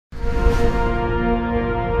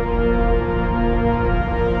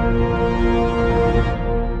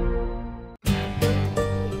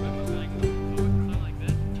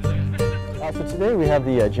we have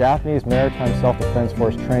the Japanese Maritime Self-Defense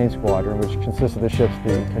Force Training Squadron, which consists of the ships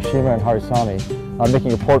the Kashima and Harusame,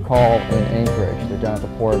 making a port call in Anchorage. They're down at the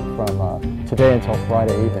port from today until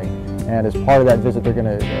Friday evening. And as part of that visit, they're going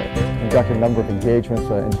to conduct a number of engagements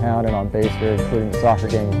in town and on base here, including the soccer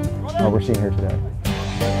game we're seeing here today.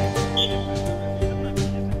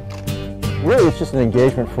 Really, it's just an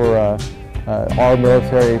engagement for our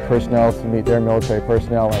military personnel to meet their military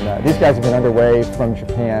personnel, and these guys have been underway from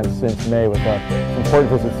Japan since May with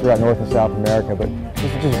important visits throughout North and South America, but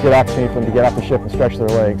this is just a good opportunity for them to get off the ship and stretch their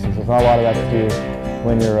legs, because there's not a lot of that to do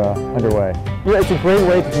when you're underway. You know, it's a great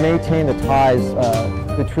way to maintain the ties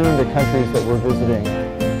between the countries that we're visiting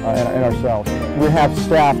and ourselves. We have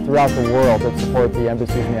staff throughout the world that support the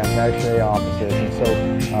embassies and the attaché offices, and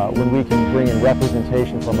so when we can bring in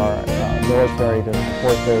representation from our military to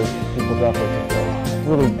support those people's efforts, it's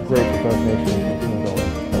really great for both nations and team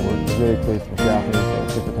building. So we're really pleased the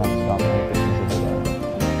Japanese took the time to stop and visit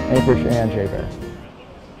Anchorage and J-Bear.